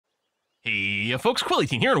Hey folks, Quilly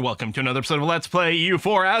here, and welcome to another episode of Let's Play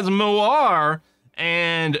EU4 as Mewar,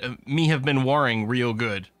 and me have been warring real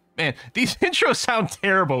good. Man, these intros sound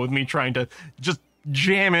terrible with me trying to just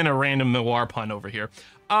jam in a random Mewar pun over here.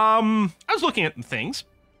 I was looking at things,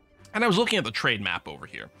 and I was looking at the trade map over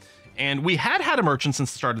here, and we had a merchant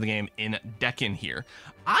since the start of the game in Deccan here.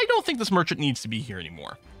 I don't think this merchant needs to be here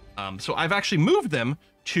anymore, so I've actually moved them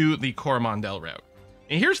to the Coromandel route.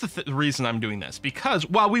 And here's the reason I'm doing this, because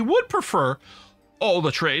while we would prefer all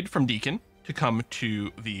the trade from Deacon to come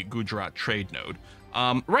to the Gujarat trade node,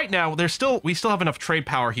 right now we still have enough trade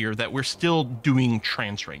power here that we're still doing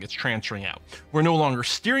transferring. It's transferring out. We're no longer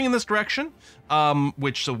steering in this direction,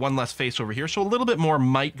 which so one less face over here. So a little bit more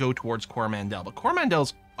might go towards Coromandel, but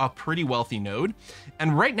Coromandel's a pretty wealthy node,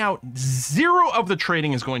 and right now 0 of the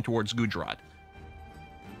trading is going towards Gujarat,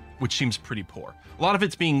 which seems pretty poor. A lot of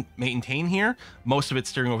it's being maintained here. Most of it's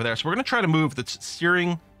steering over there. So we're going to try to move that's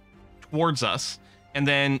steering towards us. And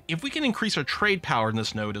then if we can increase our trade power in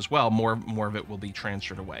this node as well, more of it will be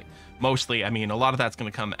transferred away. Mostly, I mean, a lot of that's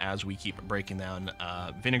going to come as we keep breaking down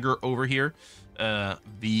vinegar over here.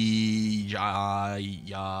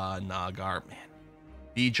 Vijayanagar,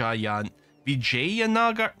 man.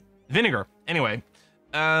 Vijayanagar, vinegar. Anyway,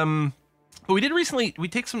 but we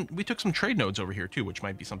took some trade nodes over here too, which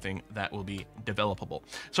might be something that will be developable.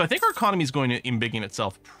 So I think our economy is going to embiggen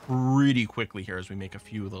itself pretty quickly here as we make a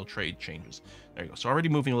few little trade changes. There you go. So already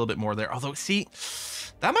moving a little bit more there. Although, see,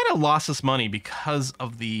 that might have lost us money because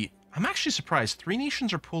of the... I'm actually surprised. 3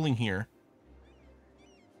 nations are pulling here.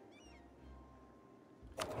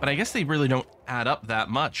 But I guess they really don't add up that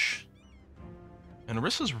much. And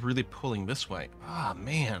Orissa's really pulling this way. Ah,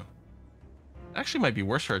 man. Actually might be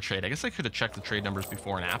worse for a trade. I guess I could have checked the trade numbers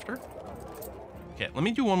before and after. Okay, let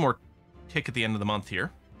me do one more tick at the end of the month here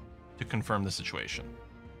to confirm the situation.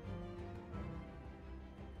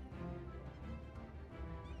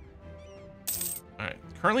 All right,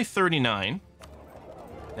 currently 39.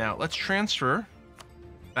 Now let's transfer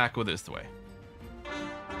back with this way.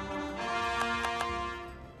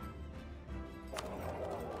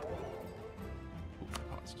 Ooh,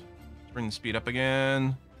 paused. Let's bring the speed up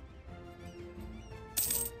again.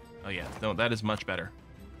 Oh yeah, no, that is much better.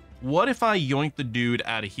 What if I yoink the dude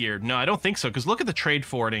out of here? No, I don't think so, because look at the trade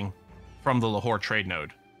forwarding from the Lahore trade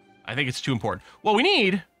node. I think it's too important. What we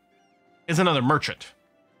need is another merchant.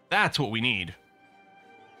 That's what we need.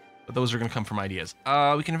 But those are going to come from ideas.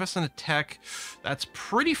 We can invest in a tech. That's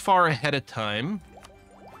pretty far ahead of time,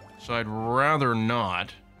 so I'd rather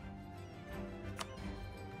not.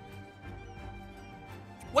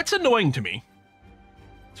 What's annoying to me?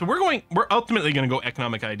 So we're ultimately going to go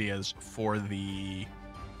economic ideas for the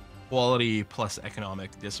quality plus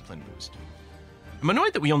economic discipline boost. I'm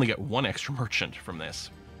annoyed that we only get 1 extra merchant from this.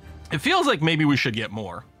 It feels like maybe we should get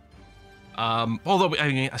more. Although, I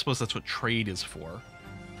mean, I suppose that's what trade is for.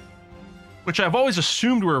 Which I've always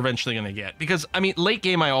assumed we're eventually going to get. Because, I mean, late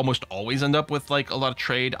game, I almost always end up with, like, a lot of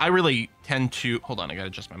trade. I really tend to... Hold on, I got to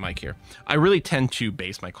adjust my mic here. I really tend to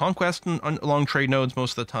base my conquest along trade nodes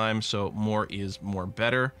most of the time, so more is more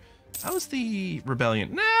better. How's the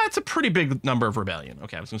rebellion? Nah, it's a pretty big number of rebellion.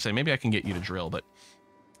 Okay, I was going to say, maybe I can get you to drill, but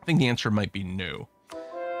I think the answer might be no.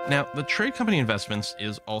 Now, the trade company investments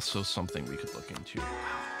is also something we could look into.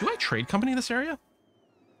 Do I trade company this area?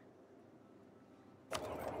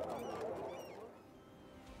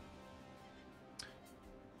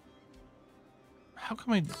 How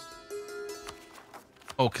come I...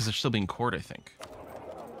 Oh, because they're still being courted, I think.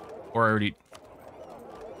 Or I already...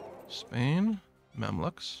 Spain,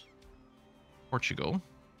 Mamluks, Portugal.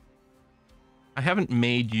 I haven't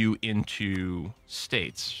made you into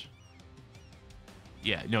states.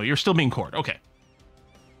 Yeah, no, you're still being courted. Okay.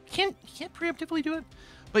 You can't preemptively do it.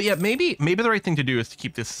 But yeah, maybe the right thing to do is to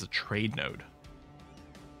keep this as a trade node.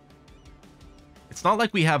 It's not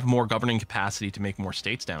like we have more governing capacity to make more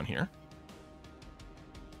states down here.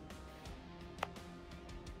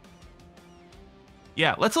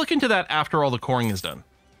 Yeah, let's look into that after all the coring is done.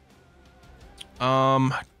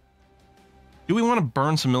 Do we want to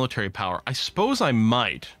burn some military power? I suppose I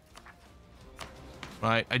might.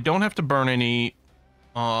 Right, I don't have to burn any...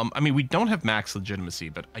 I mean, we don't have max legitimacy,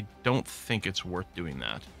 but I don't think it's worth doing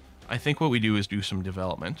that. I think what we do is do some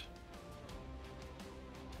development.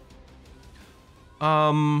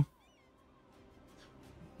 Right,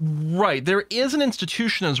 there is an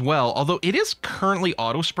institution as well, although it is currently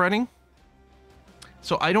auto-spreading.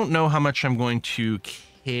 So I don't know how much I'm going to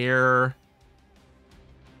care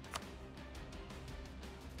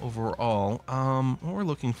overall. What we're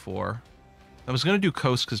looking for. I was going to do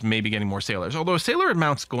coast because maybe getting more sailors. Although sailor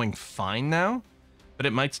amount's going fine now. but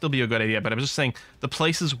it might still be a good idea. But I'm just saying the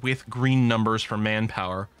places with green numbers for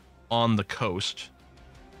manpower on the coast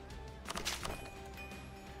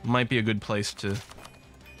might be a good place to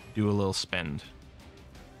do a little spend.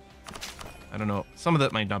 I don't know. Some of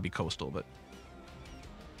that might not be coastal, but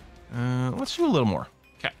let's do a little more.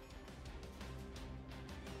 Okay.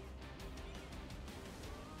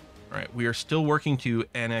 All right. We are still working to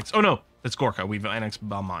annex. Oh, no. That's Gorka. We've annexed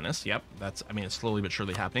Balmanis. Yep. That's, I mean, it's slowly but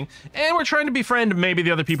surely happening. And we're trying to befriend maybe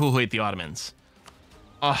the other people who hate the Ottomans.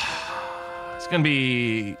 It's going to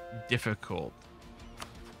be difficult.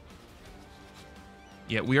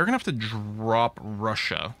 Yeah, we are going to have to drop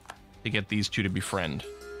Russia to get these two to befriend.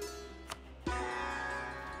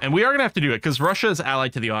 And we are going to have to do it because Russia is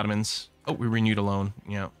allied to the Ottomans. Oh, we renewed a loan.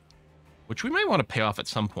 Yeah. Which we might want to pay off at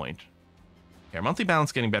some point. Okay, our monthly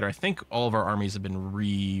balance getting better. I think all of our armies have been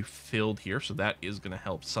refilled here, so that is going to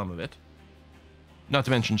help some of it. Not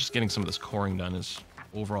to mention just getting some of this coring done is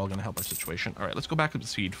overall going to help our situation. All right, let's go back up to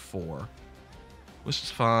speed 4. This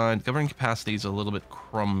is fine. Governing capacity is a little bit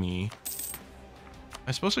crummy.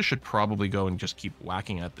 I suppose I should probably go and just keep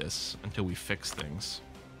whacking at this until we fix things.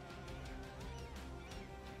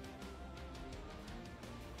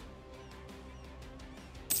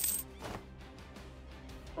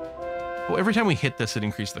 Well, every time we hit this, it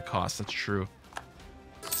increased the cost. That's true.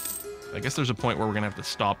 I guess there's a point where we're going to have to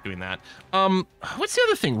stop doing that. What's the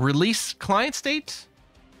other thing? Release client state?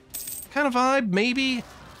 Kind of vibe, maybe?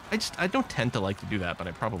 I don't tend to like to do that, but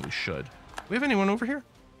I probably should. Do we have anyone over here?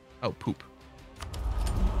 Oh, poop.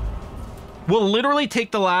 We'll literally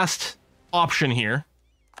take the last option here,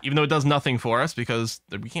 even though it does nothing for us, because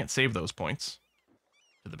we can't save those points,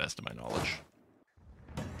 to the best of my knowledge.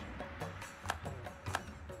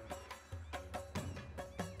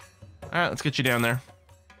 All right, let's get you down there.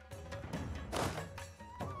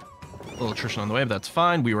 A little attrition on the way, but that's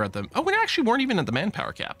fine. We were at the... Oh, we actually weren't even at the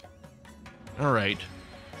manpower cap. All right.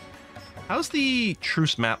 How's the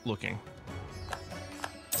truce map looking?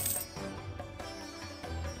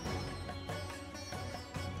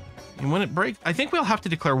 And when it breaks... I think we'll have to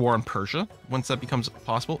declare war on Persia once that becomes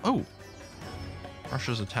possible. Oh.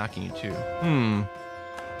 Russia's attacking you too.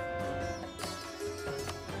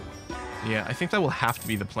 Yeah, I think that will have to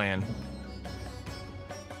be the plan.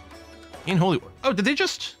 In Holy War. Oh, did they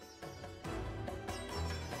just...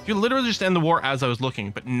 You literally just end the war as I was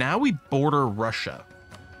looking, but now we border Russia.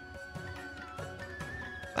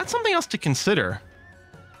 That's something else to consider.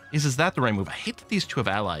 Is that the right move? I hate that these two have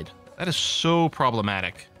allied. That is so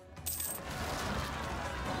problematic.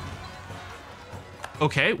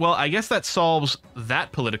 Okay, well, I guess that solves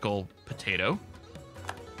that political potato.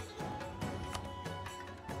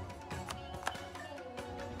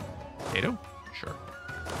 Potato? Sure.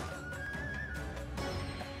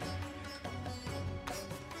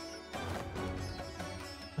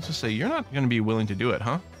 Let's just say you're not going to be willing to do it,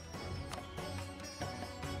 huh?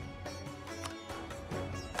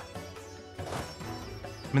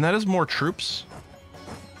 I mean, that is more troops,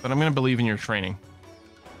 but I'm going to believe in your training.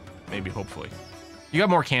 Maybe, hopefully. You got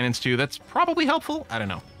more cannons, too. That's probably helpful. I don't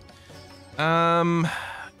know.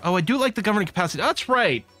 Oh, I do like the government capacity. That's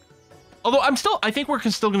right. Although I think we're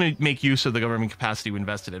still going to make use of the government capacity we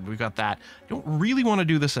invested in. We've got that. Don't really want to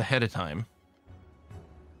do this ahead of time.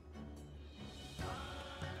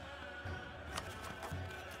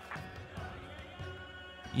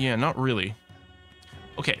 Yeah, not really.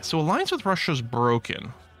 Okay, so alliance with Russia's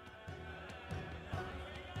broken.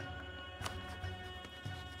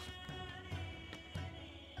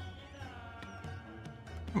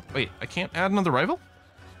 Wait, I can't add another rival?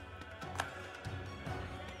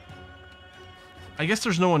 I guess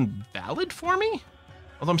there's no one valid for me?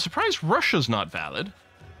 Although I'm surprised Russia's not valid.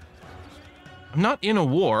 I'm not in a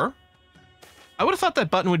war. I would have thought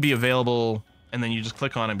that button would be available and then you just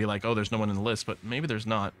click on it and be like, oh, there's no one in the list, but maybe there's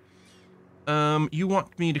not. You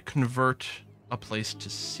want me to convert a place to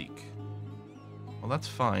seek. Well, that's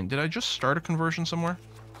fine. Did I just start a conversion somewhere?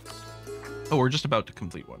 Oh, we're just about to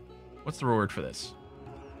complete one. What's the reward for this?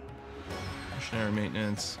 Missionary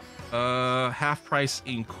maintenance. Half price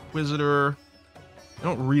Inquisitor. I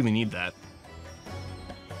don't really need that.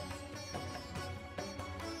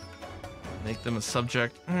 Make them a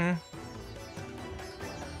subject.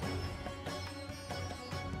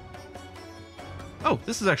 Oh,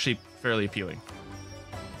 this is actually fairly appealing.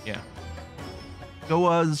 Yeah. Go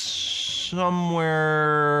us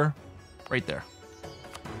somewhere right there.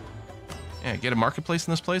 Yeah, get a marketplace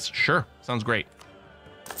in this place? Sure. Sounds great.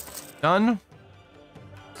 Done.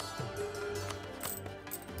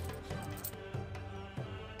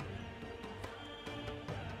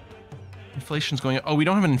 Inflation's going up. Oh, we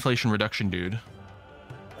don't have an inflation reduction, dude.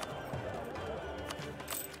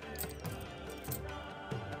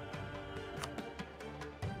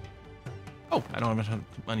 Oh, I don't have enough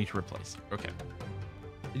money to replace. Okay.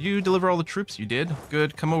 Did you deliver all the troops? You did?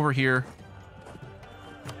 Good. Come over here.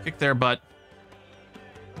 Kick their butt.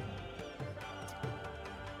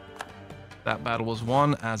 That battle was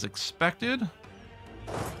won as expected.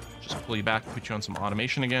 Just pull you back and put you on some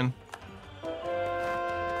automation again.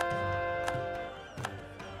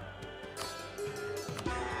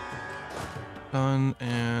 Done,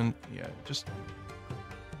 and yeah, just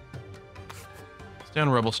stay on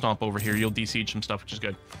Rebel Stomp over here. You'll de-siege some stuff, which is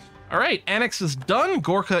good. All right, Annex is done.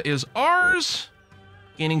 Gorka is ours.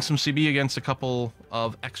 Gaining some CB against a couple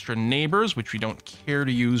of extra neighbors, which we don't care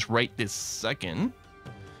to use right this second.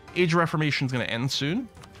 Age of Reformation is going to end soon,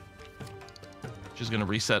 which is going to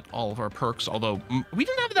reset all of our perks, although we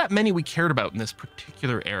didn't have that many we cared about in this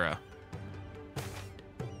particular era.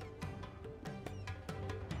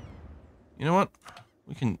 You know what?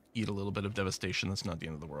 We can eat a little bit of devastation. That's not the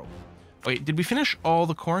end of the world. Wait, did we finish all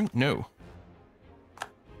the coring? No.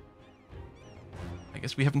 I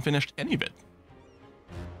guess we haven't finished any of it.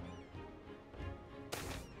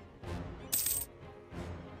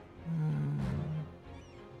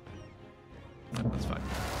 No, that's fine.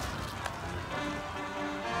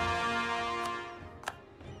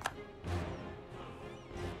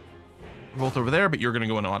 Both over there, but you're going to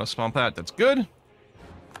go and auto-spomp that. That's good.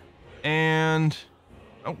 And...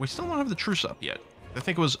 oh, we still don't have the truce up yet. I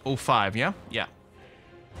think it was 05, yeah? Yeah.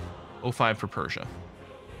 05 for Persia.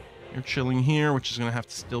 You're chilling here, which is going to have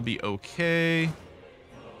to still be okay.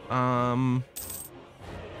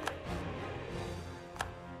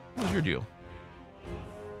 What's your deal?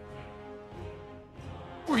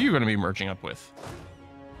 Who are you going to be merging up with?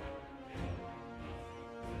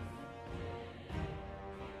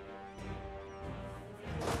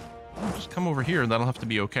 Oh, just come over here. That'll have to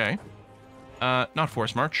be okay. Not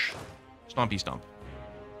Force March. Stompy Stomp.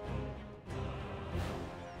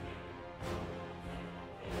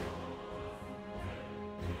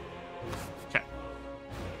 Okay.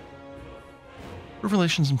 Improve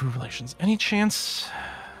relations, improve relations. Any chance...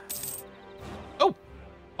 oh!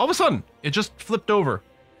 All of a sudden, it just flipped over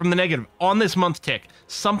from the negative on this month tick.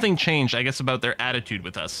 Something changed, I guess, about their attitude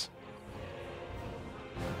with us.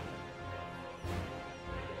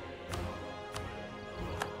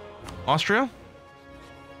 Austria?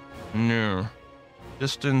 No.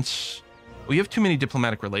 Distance. Well, you have too many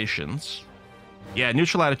diplomatic relations. Yeah,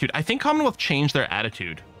 neutral attitude. I think Commonwealth changed their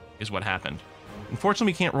attitude, is what happened.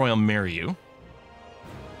 Unfortunately, we can't Royal Marry you.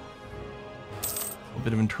 A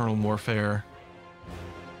bit of internal warfare.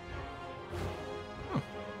 Huh.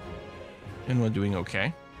 Genoa doing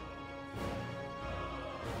okay.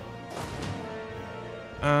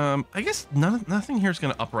 I guess nothing here is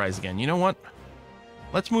going to uprise again. You know what?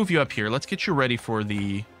 Let's move you up here. Let's get you ready for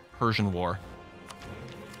the Persian War.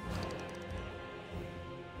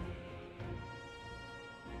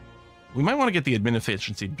 We might want to get the admin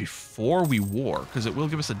efficiency before we war, because it will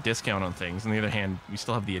give us a discount on things. On the other hand, we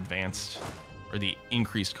still have the advanced, or the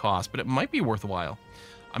increased cost, but it might be worthwhile.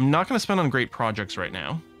 I'm not going to spend on great projects right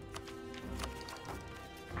now.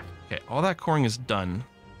 Okay, all that coring is done.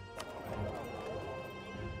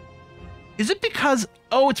 Is it because...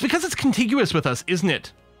 oh, it's because it's contiguous with us, isn't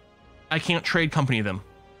it? I can't trade company them.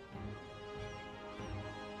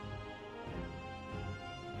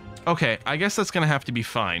 Okay, I guess that's going to have to be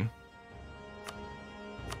fine.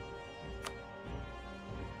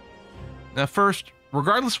 Now first,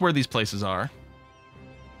 regardless where these places are,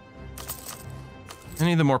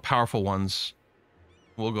 any of the more powerful ones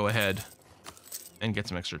will go ahead and get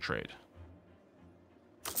some extra trade.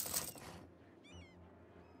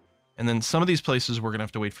 And then some of these places, we're going to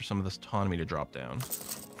have to wait for some of this autonomy to drop down.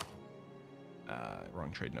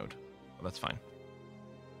 Wrong trade node. Oh, that's fine.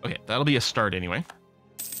 Okay, that'll be a start anyway.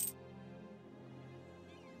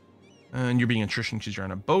 And you're being attrition because you're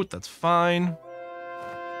on a boat. That's fine.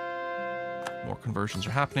 More conversions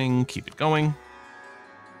are happening. Keep it going.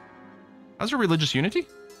 How's your religious unity?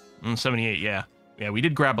 78, yeah. Yeah, we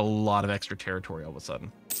did grab a lot of extra territory all of a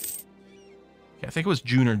sudden. Okay, I think it was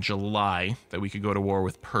June or July that we could go to war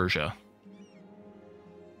with Persia.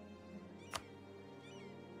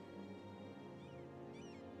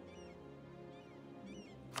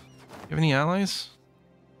 You have any allies?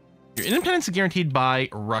 Your independence is guaranteed by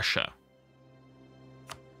Russia.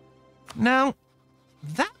 Now,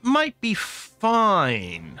 that might be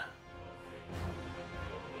fine.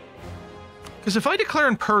 Because if I declare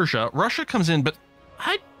in Persia, Russia comes in, but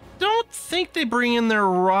I don't think they bring in their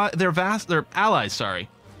allies, sorry.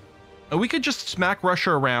 We could just smack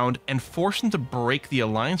Russia around and force them to break the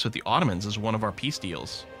alliance with the Ottomans as one of our peace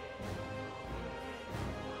deals.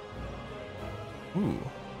 Ooh.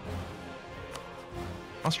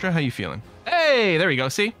 Austria, how you feeling? Hey, there you go.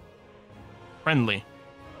 See? Friendly.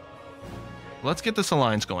 Let's get this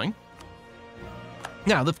alliance going.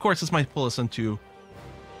 Now, of course, this might pull us into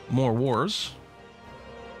more wars.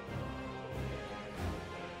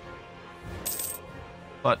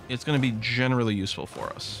 But it's going to be generally useful for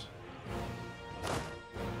us.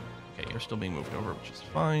 Okay, you're still being moved over, which is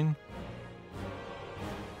fine.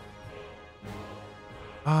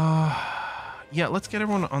 Yeah, let's get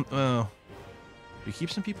everyone on... do we keep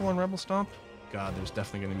some people on Rebel Stomp? God, there's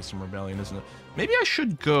definitely going to be some rebellion, isn't it? Maybe I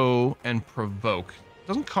should go and provoke. It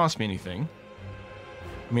doesn't cost me anything.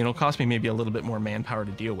 I mean, it'll cost me maybe a little bit more manpower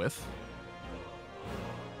to deal with.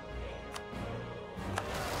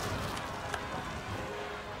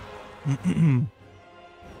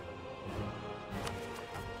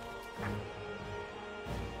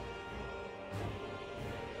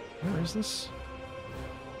 Where is this?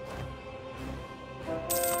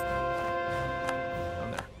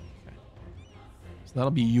 Down there. Okay. So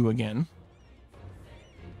that'll be you again.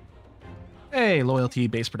 Hey, loyalty,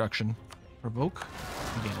 base production. Provoke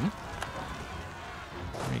again.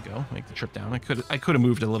 There you go. Make the trip down. I could have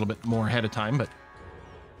moved a little bit more ahead of time, but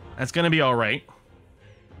that's gonna be all right.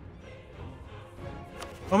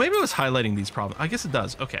 Well, maybe it was highlighting these problems. I guess it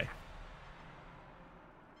does. Okay.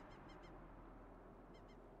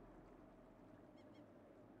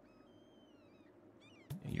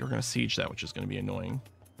 You're going to siege that, which is going to be annoying.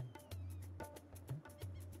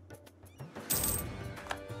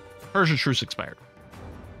 Persia truce expired.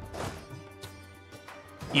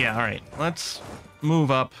 Yeah, all right. Let's move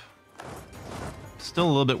up. Still a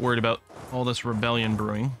little bit worried about all this rebellion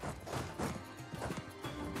brewing.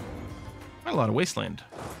 Quite a lot of wasteland.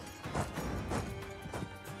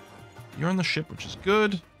 You're on the ship, which is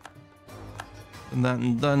good.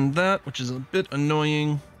 And done that, which is a bit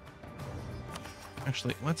annoying.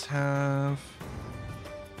 Actually, let's have...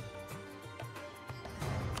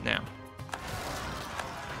 Now.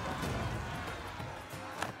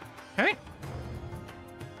 Okay.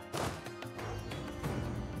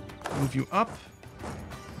 Move you up.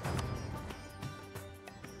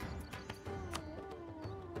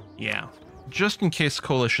 Yeah. Just in case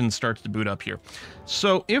coalition starts to boot up here.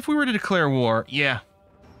 So if we were to declare war, yeah.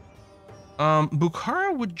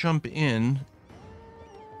 Bukhara would jump in.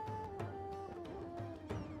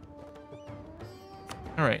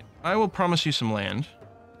 All right, I will promise you some land,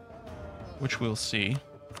 which we'll see.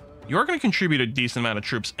 You're going to contribute a decent amount of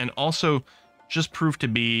troops and also just prove to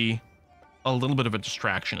be a little bit of a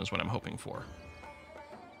distraction is what I'm hoping for.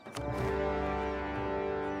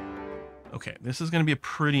 Okay, this is going to be a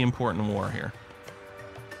pretty important war here.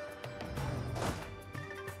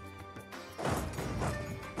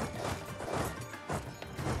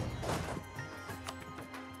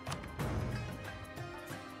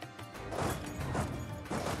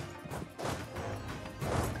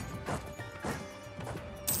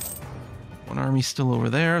 One army's still over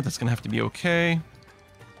there. That's going to have to be okay.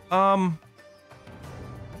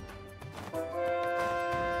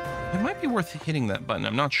 It might be worth hitting that button.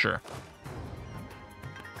 I'm not sure.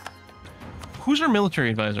 Who's our military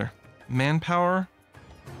advisor? Manpower?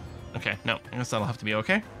 Okay, no. I guess that'll have to be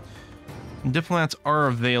okay. Diplomats are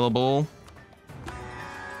available.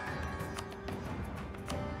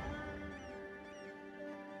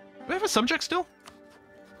 Do we have a subject still?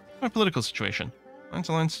 My political situation.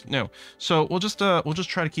 Alliance? No. So we'll just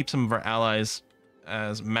try to keep some of our allies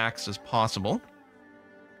as max as possible.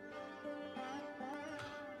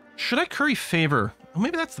 Should I curry favor? Oh,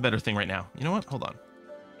 maybe that's the better thing right now. You know what? Hold on.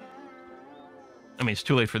 I mean, it's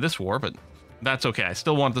too late for this war, but that's okay. I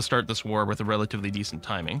still want to start this war with a relatively decent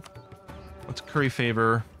timing. Let's curry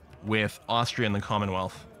favor with Austria and the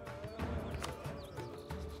Commonwealth.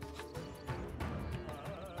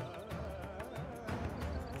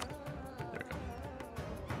 There we go.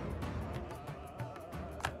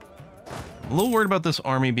 I'm a little worried about this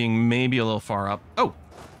army being maybe a little far up. Oh!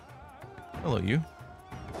 Hello, you.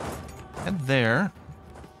 Head there.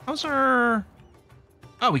 How's our...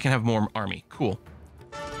 Oh, we can have more army. Cool.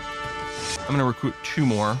 I'm going to recruit 2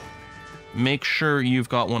 more. Make sure you've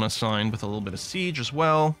got one assigned with a little bit of siege as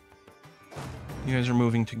well. You guys are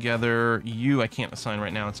moving together. You, I can't assign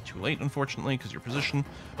right now. It's too late, unfortunately, because your position...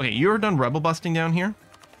 Okay, you're done rebel busting down here.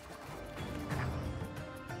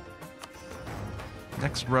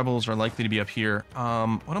 Next rebels are likely to be up here. What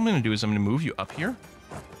I'm going to do is I'm going to move you up here.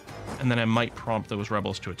 And then I might prompt those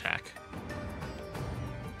rebels to attack.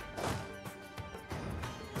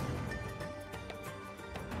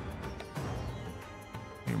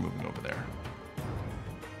 You're moving over there.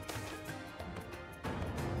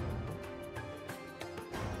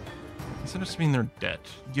 Instead of spending their debt,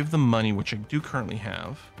 give them money, which I do currently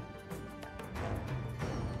have.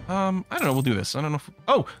 I don't know. We'll do this. I don't know.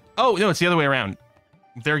 Oh, no, it's the other way around.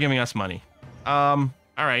 They're giving us money. All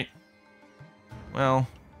right. Well,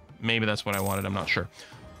 maybe that's what I wanted. I'm not sure.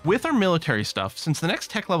 With our military stuff, since the next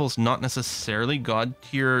tech level is not necessarily god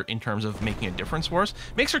tier in terms of making a difference for us,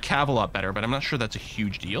 makes our cav a lot better, but I'm not sure that's a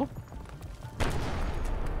huge deal.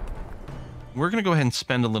 We're going to go ahead and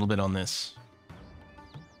spend a little bit on this.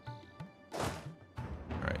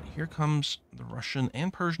 All right, here comes the Russian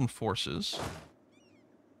and Persian forces.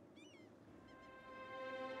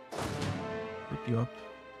 Group you up.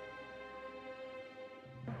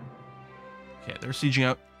 Okay, they're sieging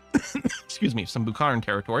out, excuse me, some Bukharan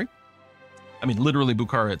territory. I mean, literally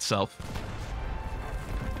Bukhara itself.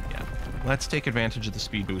 Yeah, let's take advantage of the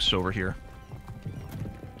speed boost over here.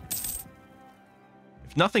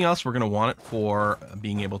 If nothing else, we're going to want it for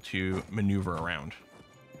being able to maneuver around.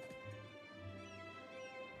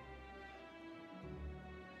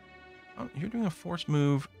 Oh, you're doing a force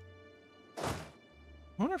move. I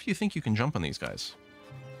wonder if you think you can jump on these guys.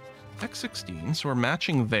 X16, so we're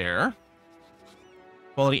matching there.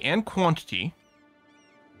 Quality and quantity.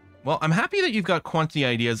 Well, I'm happy that you've got quantity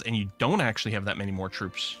ideas and you don't actually have that many more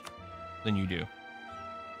troops than you do.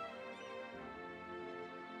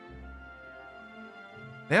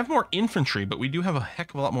 They have more infantry, but we do have a heck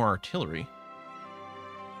of a lot more artillery.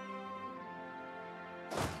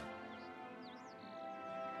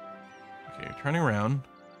 Okay, you're turning around.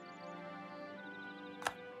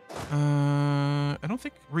 I don't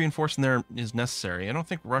think reinforcing there is necessary. I don't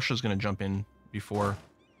think Russia's going to jump in before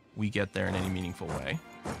we get there in any meaningful way.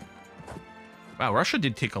 Wow, Russia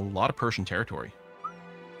did take a lot of Persian territory.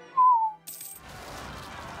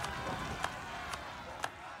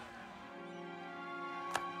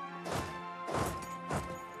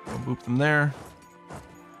 We'll boop them there,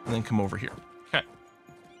 and then come over here. Okay.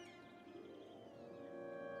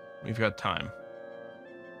 We've got time.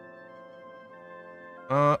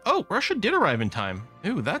 Oh, Russia did arrive in time.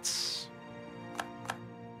 Ooh, that's...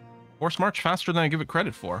 Force march faster than I give it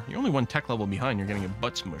credit for. You're only one tech level behind. You're getting your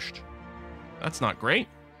butt smushed. That's not great.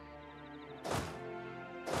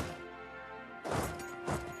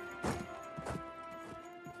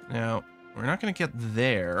 Now, we're not going to get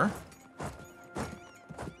there.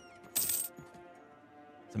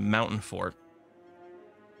 It's a mountain fort,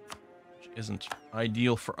 which isn't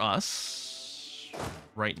ideal for us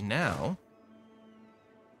right now.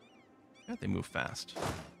 Yeah, they move fast.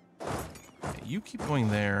 Okay, you keep going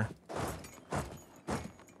there.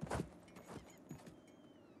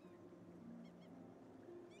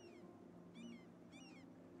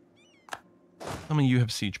 How many of you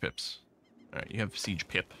have siege pips? Alright, you have siege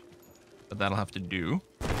pip. But that'll have to do.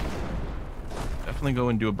 Definitely go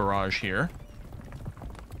and do a barrage here.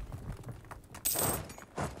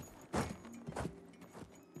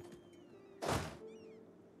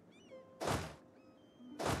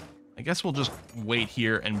 I guess we'll just wait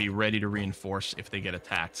here and be ready to reinforce if they get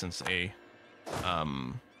attacked, since a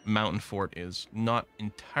mountain fort is not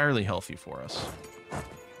entirely healthy for us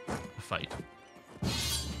to fight.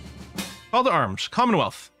 Call to arms.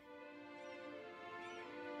 Commonwealth.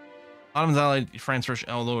 Ottoman's allied France, Russia,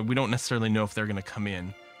 although we don't necessarily know if they're going to come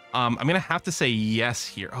in. I'm going to have to say yes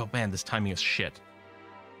here. Oh man, this timing is shit.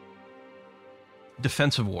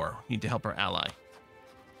 Defensive war. Need to help our ally.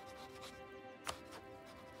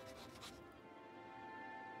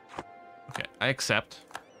 Okay, I accept.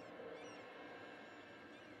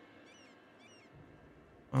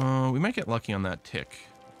 We might get lucky on that tick.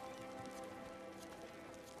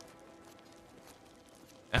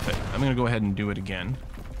 F it. I'm gonna go ahead and do it again.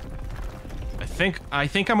 I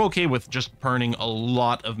think I'm okay with just burning a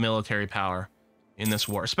lot of military power in this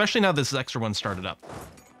war, especially now this extra one started up.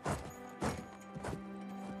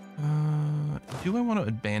 Do I want to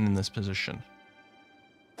abandon this position?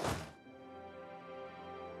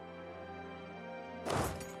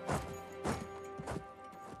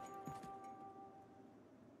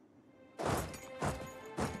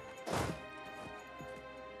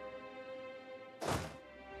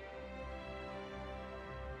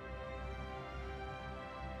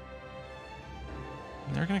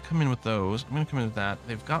 They're going to come in with those. I'm going to come in with that.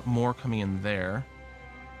 They've got more coming in there.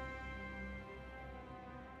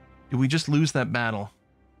 Did we just lose that battle?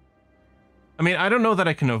 I mean, I don't know that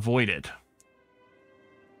I can avoid it.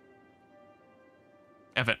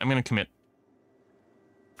 F it. I'm going to commit.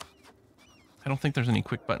 I don't think there's any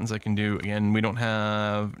quick buttons I can do. Again, we don't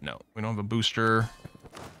have... No, we don't have a booster.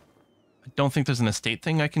 I don't think there's an estate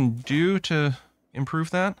thing I can do to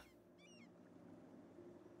improve that.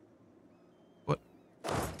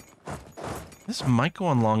 This might go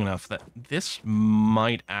on long enough that this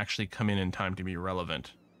might actually come in time to be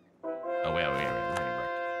relevant. Oh,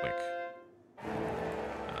 wait.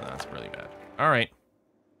 really bad. All right.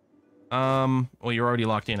 Well, you're already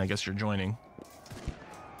locked in. I guess you're joining.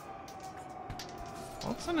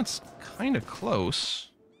 All of a sudden, it's kind of close.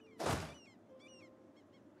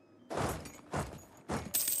 I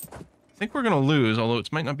think we're going to lose, although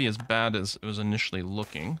it might not be as bad as it was initially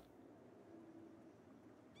looking.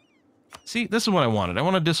 See, this is what I wanted. I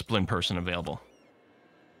want a disciplined person available.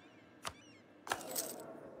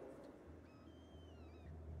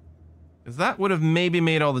 Because that would have maybe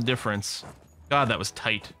made all the difference. God, that was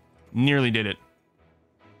tight. Nearly did it.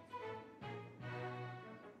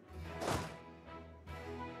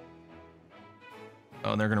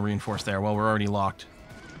 Oh, and they're going to reinforce there. Well, we're already locked.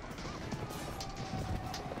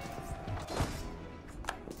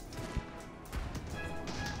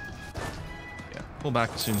 Yeah, pull back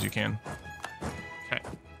as soon as you can. Okay.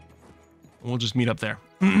 We'll just meet up there.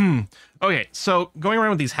 Okay, so going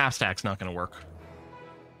around with these half stacks not going to work.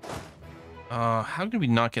 How did we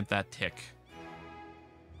not get that tick?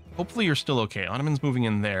 Hopefully you're still okay. Ottoman's moving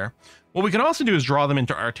in there. What we can also do is draw them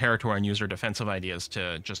into our territory and use our defensive ideas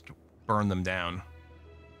to just burn them down.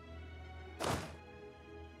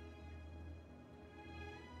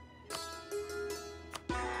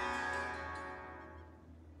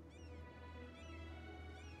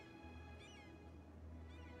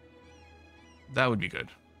 That would be good.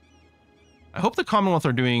 I hope the Commonwealth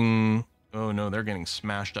are doing... Oh no, they're getting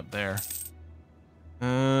smashed up there.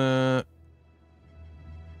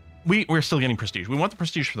 We're still getting prestige. We want the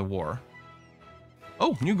prestige for the war.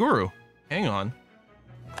 Oh, new guru. Hang on.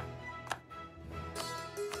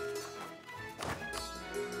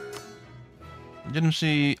 Didn't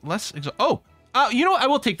see less. Oh, you know what? I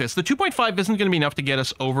will take this. The 2.5 isn't going to be enough to get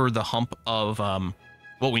us over the hump of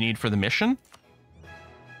what we need for the mission,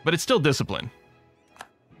 but it's still discipline.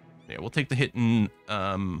 Yeah, we'll take the hit in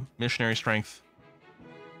missionary strength.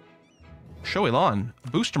 Show Elan,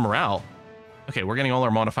 boost morale. Okay, we're getting all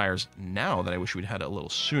our modifiers now that I wish we'd had a little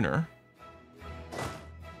sooner.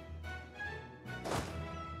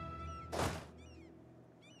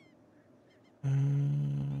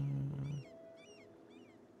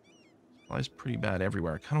 Supply's pretty bad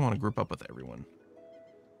everywhere. I kind of want to group up with everyone.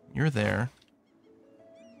 You're there.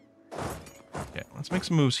 Okay, let's make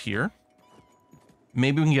some moves here.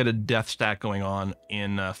 Maybe we can get a death stack going on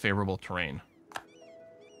in favorable terrain.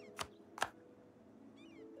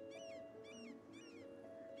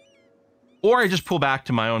 Or I just pull back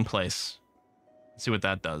to my own place. See what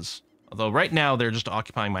that does. Although right now they're just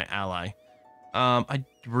occupying my ally. I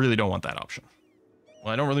really don't want that option.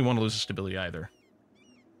 Well, I don't really want to lose the stability either.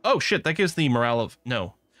 Oh shit, that gives the morale of...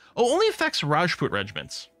 No. Oh, only affects Rajput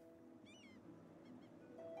regiments.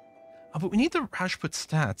 Oh, but we need the Rajput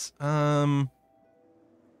stats. I mean,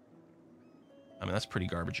 that's pretty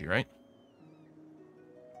garbagey, right?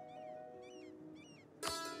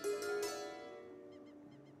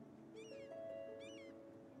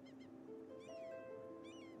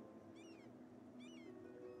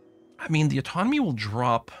 I mean, the autonomy will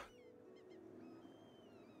drop.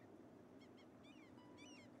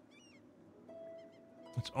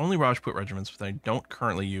 It's only Rajput regiments that I don't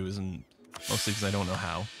currently use, and mostly because I don't know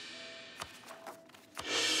how.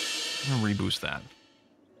 I'm going to reboost that.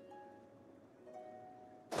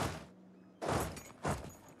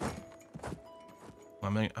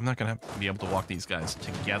 I'm not going to be able to walk these guys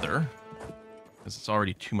together, because it's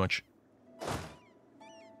already too much.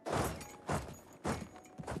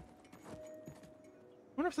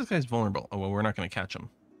 I wonder if this guy's vulnerable. Oh, well, we're not going to catch him.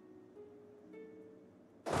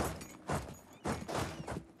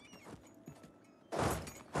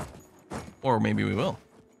 Or maybe we will.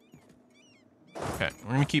 Okay, we're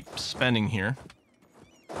going to keep spending here.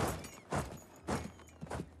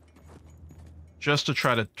 Just to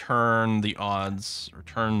try to turn the odds, or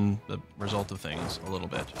turn the result of things a little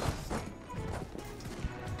bit.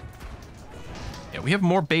 Yeah, we have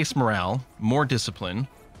more base morale, more discipline,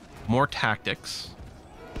 more tactics.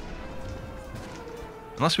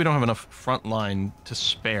 Unless we don't have enough front line to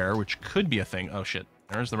spare, which could be a thing. Oh shit,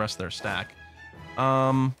 there's the rest of their stack.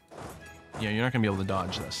 Yeah, you're not gonna be able to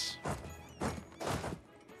dodge this.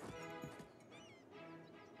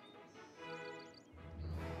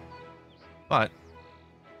 But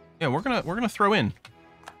yeah, we're gonna throw in.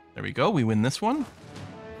 There we go. We win this one.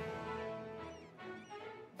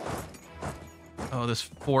 Oh, this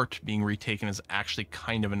fort being retaken is actually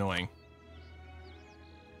kind of annoying.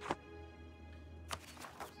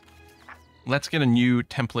 Let's get a new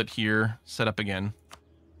template here set up again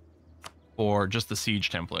for just the siege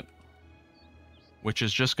template, which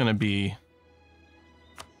is just going to be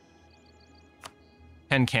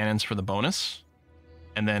 10 cannons for the bonus,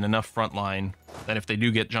 and then enough front line that if they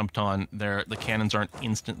do get jumped on, the cannons aren't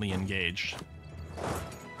instantly engaged.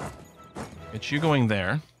 It's you going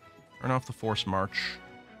there. Turn off the force march.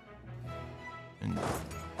 And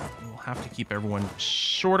we'll have to keep everyone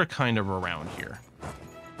sort of kind of around here.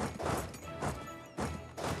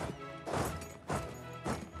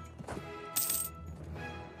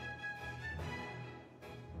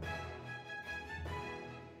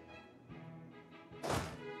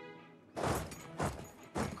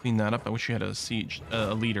 Clean that up. I wish you had a siege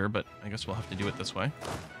leader, but I guess we'll have to do it this way.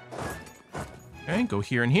 Okay, go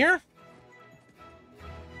here and here.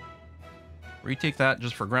 Retake that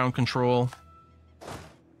just for ground control.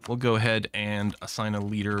 We'll go ahead and assign a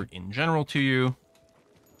leader in general to you.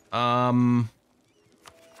 I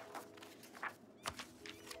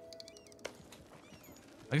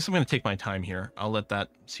guess I'm going to take my time here. I'll let that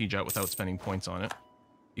siege out without spending points on it.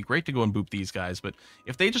 Be great to go and boop these guys, but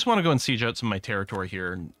if they just want to go and siege out some of my territory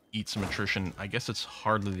here and eat some attrition, I guess it's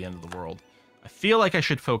hardly the end of the world. I feel like I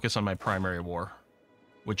should focus on my primary war,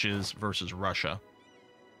 which is versus Russia.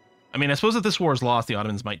 I mean, I suppose if this war is lost, the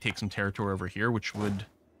Ottomans might take some territory over here, which would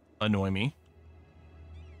annoy me.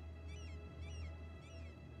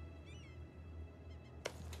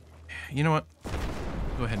 You know what?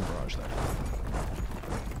 Go ahead and barrage that.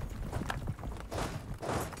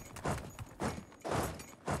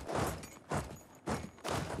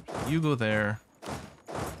 You go there.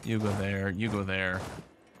 You go there. You go there.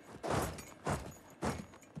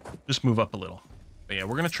 Just move up a little. But yeah,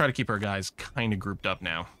 we're going to try to keep our guys kind of grouped up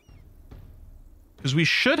now. Because we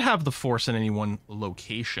should have the force in any one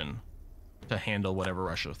location to handle whatever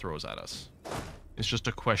Russia throws at us. It's just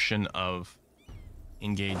a question of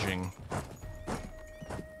engaging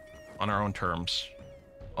on our own terms.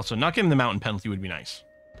 Also, not getting the mountain penalty would be nice.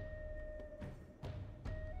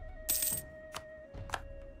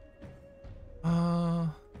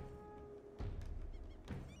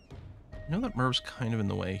 I know that Merv's kind of in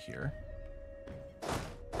the way here.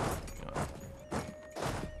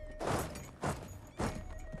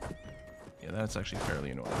 Yeah, that's actually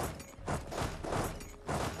fairly annoying.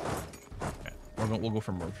 Okay, we'll go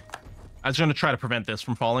for Merv. I was going to try to prevent this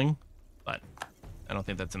from falling, but I don't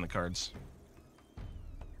think that's in the cards.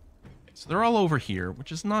 Okay, so they're all over here,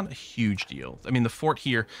 which is not a huge deal. I mean, the fort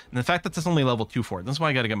here, and the fact that it's only level 2 fort, that's why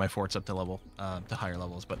I got to get my forts up to level, to higher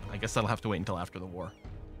levels, but I guess that'll have to wait until after the war.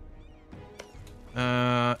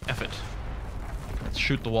 F it. Let's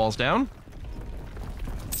shoot the walls down.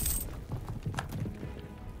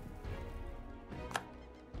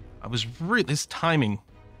 This timing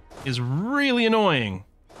is really annoying.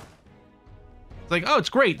 It's like, oh, it's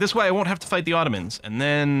great. This way I won't have to fight the Ottomans. And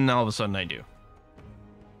then all of a sudden I do.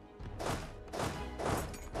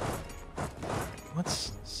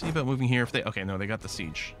 Let's see about moving here if they... Okay, no, they got the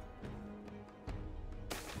siege.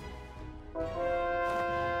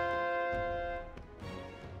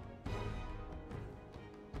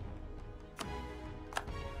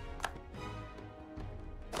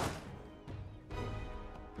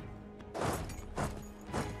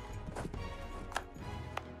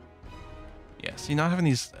 See, not having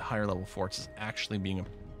these higher level forts is actually being a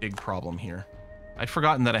big problem here. I'd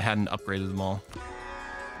forgotten that I hadn't upgraded them all.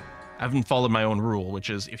 I haven't followed my own rule, which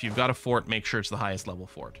is if you've got a fort, make sure it's the highest level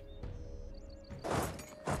fort.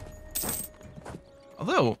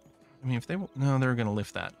 Although, I mean, if they... No, they're going to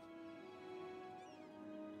lift that.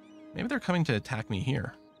 Maybe they're coming to attack me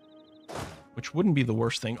here. Which wouldn't be the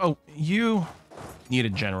worst thing. Oh, you need a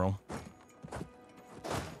general.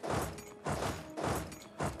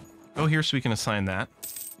 Go here so we can assign that.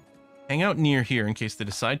 Hang out near here in case they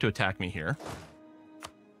decide to attack me here.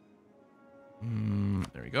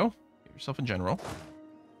 There you go. Get yourself a general.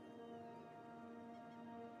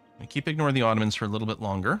 And keep ignoring the Ottomans for a little bit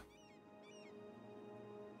longer.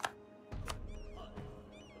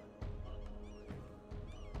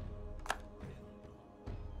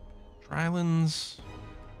 Trilans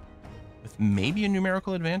with maybe a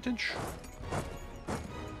numerical advantage.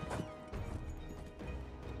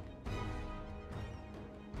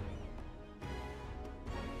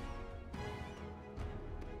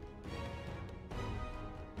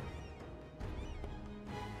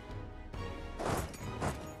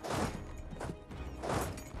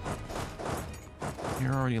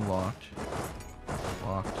 You're already locked.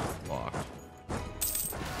 Locked.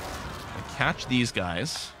 I catch these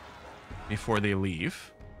guys before they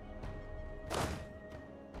leave.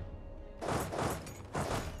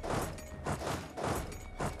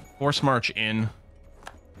 Force march in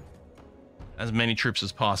as many troops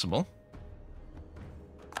as possible.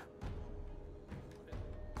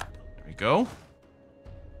 There we go.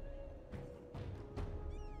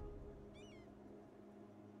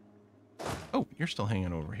 Oh, you're still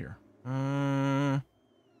hanging over here. Do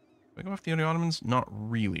I go off the Ottomans? Not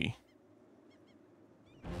really.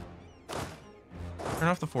 Turn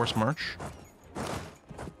off the force march.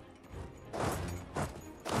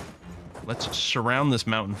 Let's surround this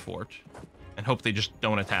mountain fort and hope they just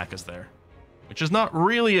don't attack us there. Which is not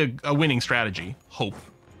really a winning strategy. Hope.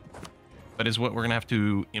 But is what we're going to have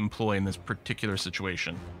to employ in this particular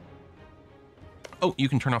situation. Oh, you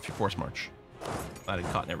can turn off your force march. Glad I'd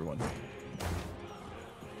caught everyone.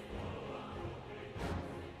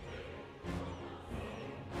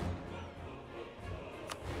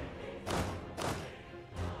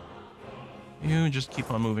 You just keep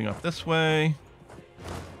on moving up this way.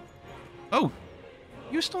 Oh,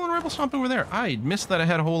 you still in Rebel Swamp over there. I missed that I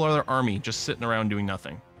had a whole other army just sitting around doing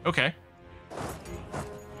nothing. Okay.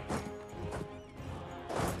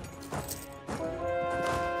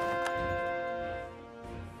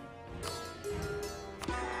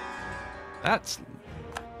 That's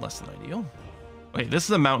less than ideal. Okay, this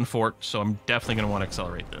is a mountain fort, so I'm definitely going to want to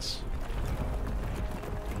accelerate this.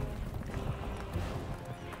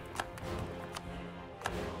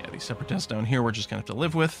 Yeah, these separatists down here we're just going to have to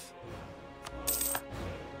live with.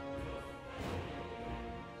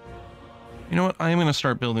 You know what? I am going to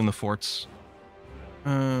start building the forts.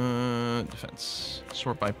 Defense.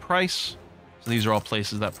 Sort by price. So these are all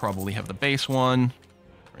places that probably have the base one.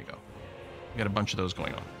 There we go. We got a bunch of those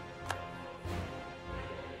going on.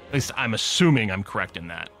 At least I'm assuming I'm correct in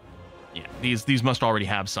that. Yeah, these must already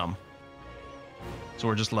have some. So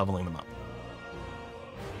we're just leveling them up.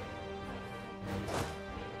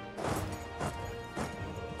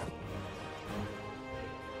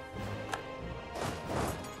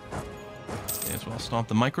 May as well stomp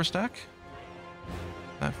the microstack.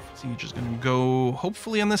 That siege is going to go,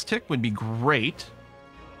 hopefully on this tick would be great.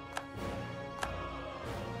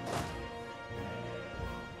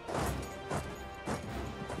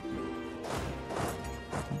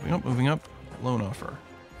 Moving up. Loan offer.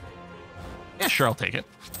 Yeah, sure, I'll take it.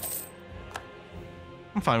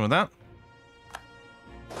 I'm fine with that.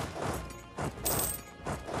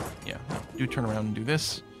 Yeah, no, do turn around and do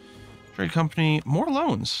this. Trade company, more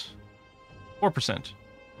loans. 4%.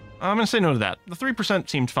 I'm going to say no to that. The 3%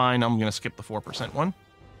 seemed fine. I'm going to skip the 4% one.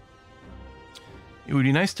 It would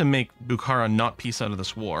be nice to make Bukhara not peace out of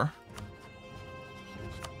this war.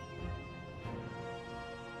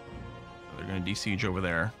 They're going to de-siege over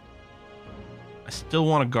there. I still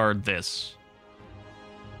want to guard this.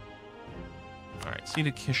 Alright,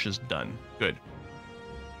 Siege Kish is done. Good.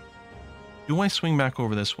 Do I swing back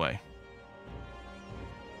over this way?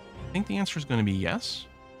 I think the answer is going to be yes.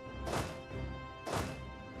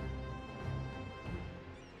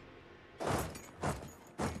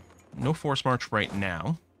 No force march right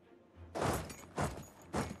now.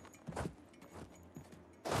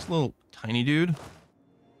 This little tiny dude.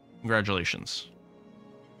 Congratulations.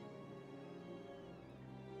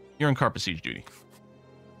 You're on carpet siege duty.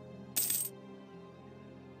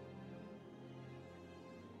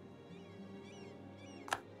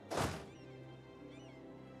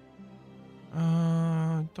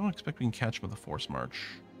 Don't expect we can catch him with a force march.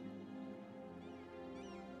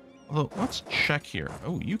 Although, let's check here.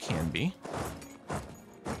 Oh, you can be.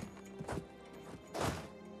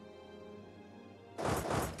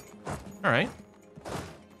 All right.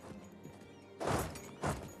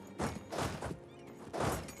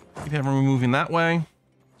 Keep everyone moving that way.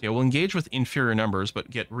 Yeah, we'll engage with inferior numbers, but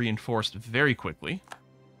get reinforced very quickly.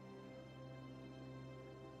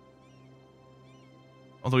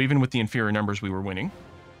 Although even with the inferior numbers, we were winning.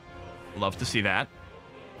 Love to see that.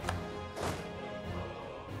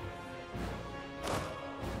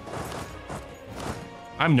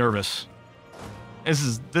 I'm nervous. This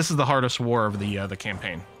is the hardest war of the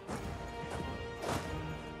campaign.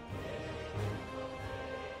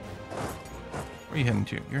 Where are you heading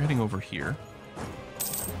to? You're heading over here.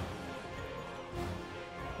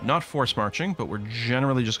 Not force marching, but we're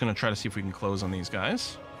generally just going to try to see if we can close on these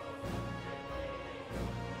guys.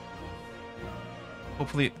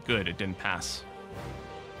 Hopefully, good, it didn't pass.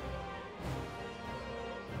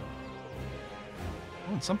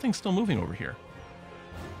 Oh, and something's still moving over here.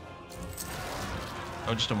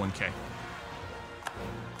 Oh, just a 1K.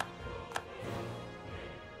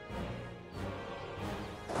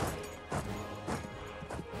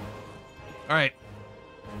 All right.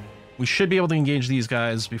 We should be able to engage these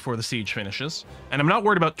guys before the siege finishes. And I'm not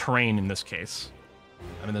worried about terrain in this case.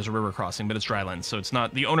 I mean, there's a river crossing, but it's dryland, so it's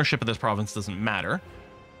not... The ownership of this province doesn't matter.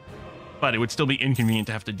 But it would still be inconvenient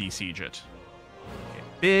to have to de-siege it. Okay,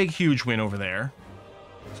 big, huge win over there.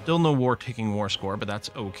 Still no war-taking war score, but that's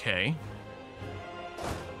okay.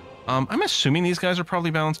 I'm assuming these guys are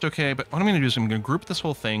probably balanced okay, but what I'm going to do is I'm going to group this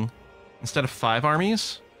whole thing. Instead of 5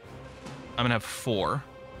 armies, I'm going to have 4.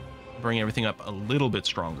 Bring everything up a little bit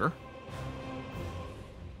stronger.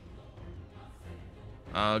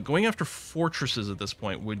 Going after fortresses at this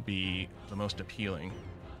point would be the most appealing.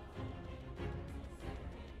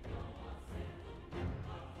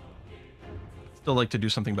 Still like to do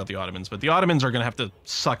something about the Ottomans, but the Ottomans are going to have to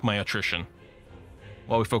suck my attrition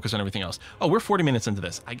while we focus on everything else. Oh, we're 40 minutes into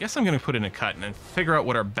this. I guess I'm going to put in a cut and then figure out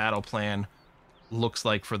what our battle plan looks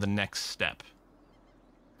like for the next step.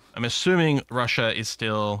 I'm assuming Russia is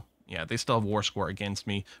still... Yeah, they still have war score against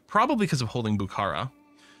me, probably because of holding Bukhara.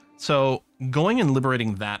 So going and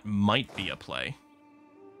liberating that might be a play.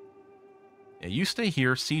 Yeah, you stay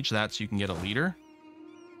here, siege that so you can get a leader.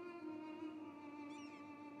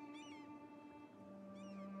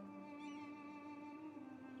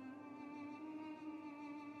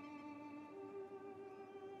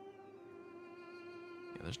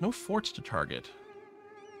 Yeah, there's no forts to target.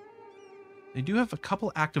 They do have a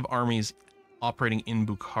couple active armies operating in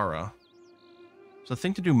Bukhara. So the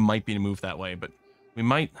thing to do might be to move that way, but we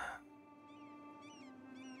might...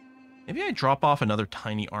 Maybe I drop off another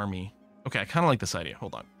tiny army. Okay, I kind of like this idea.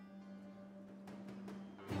 Hold on.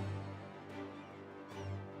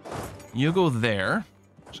 You go there.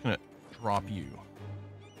 I'm just going to drop you.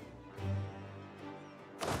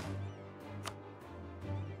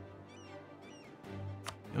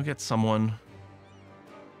 You'll get someone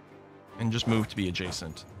and just move to be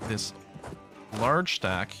adjacent. This large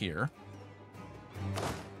stack here.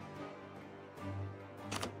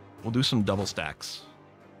 We'll do some double stacks.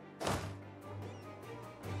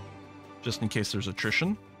 Just in case there's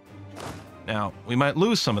attrition. Now, we might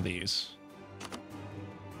lose some of these.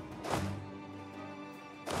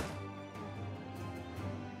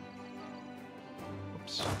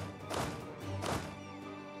 Oops.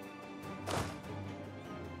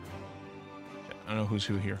 Okay, I don't know who's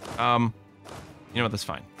who here. You know what, that's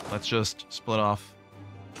fine. Let's just split off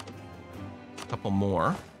a couple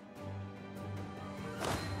more.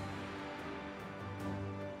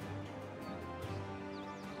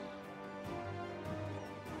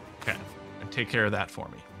 Okay, and take care of that for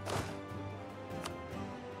me.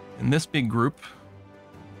 In this big group,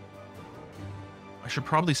 I should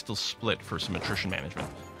probably still split for some attrition management.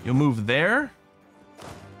 You'll move there.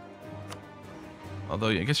 Although,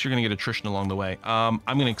 I guess you're going to get attrition along the way. I'm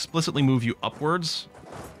going to explicitly move you upwards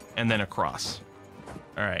and then across.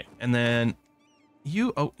 All right. And then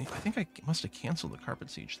you... Oh, I think I must have canceled the carpet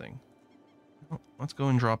siege thing. Oh, let's go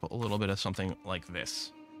and drop a little bit of something like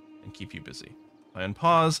this and keep you busy. I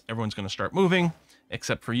unpause. Everyone's going to start moving,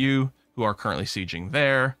 except for you, who are currently sieging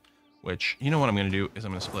there, which, you know what I'm going to do is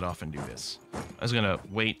I'm going to split off and do this. I was going to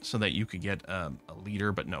wait so that you could get a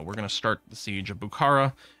leader, but no, we're going to start the siege of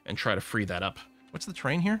Bukhara and try to free that up. What's the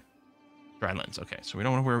terrain here? Drylands. Okay, so we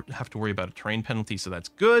don't have to worry about a terrain penalty, so that's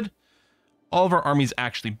good. All of our armies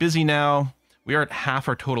actually busy now. We are at half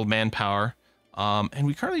our total manpower, and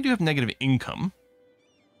we currently do have negative income,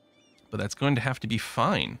 but that's going to have to be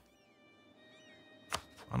fine.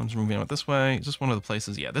 Ottomans moving out this way. Is this one of the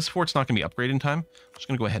places? Yeah, this fort's not going to be upgraded in time. I'm just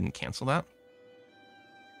going to go ahead and cancel that.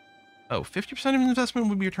 Oh, 50% of investment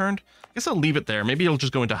would be returned? I guess I'll leave it there. Maybe it'll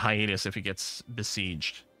just go into hiatus if it gets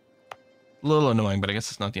besieged. A little annoying, but I guess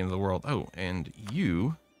it's not the end of the world. Oh, and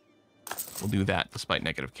you will do that despite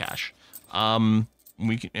negative cash.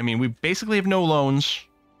 We basically have no loans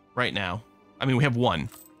right now. I mean, we have one.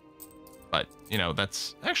 But, you know,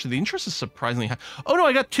 that's... Actually, the interest is surprisingly high. Oh, no,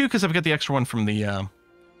 I got 2 because I've got the extra one from the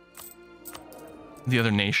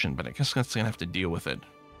other nation, but I guess that's going to have to deal with it.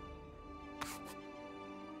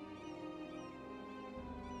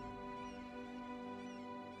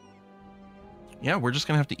 Yeah, we're just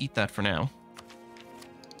going to have to eat that for now.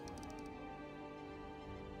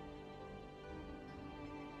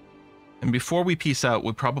 And before we peace out,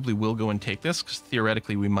 we probably will go and take this, because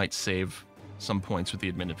theoretically we might save some points with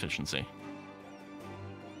the admin efficiency.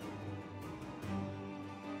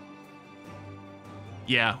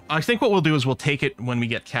 Yeah, I think what we'll do is we'll take it when we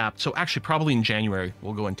get capped. So actually, probably in January,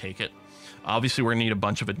 we'll go and take it. Obviously, we're going to need a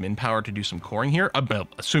bunch of admin power to do some coring here,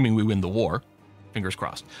 assuming we win the war. Fingers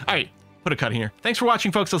crossed. All right. Put a cut in here. Thanks for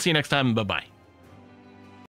watching, folks. I'll see you next time. Bye-bye.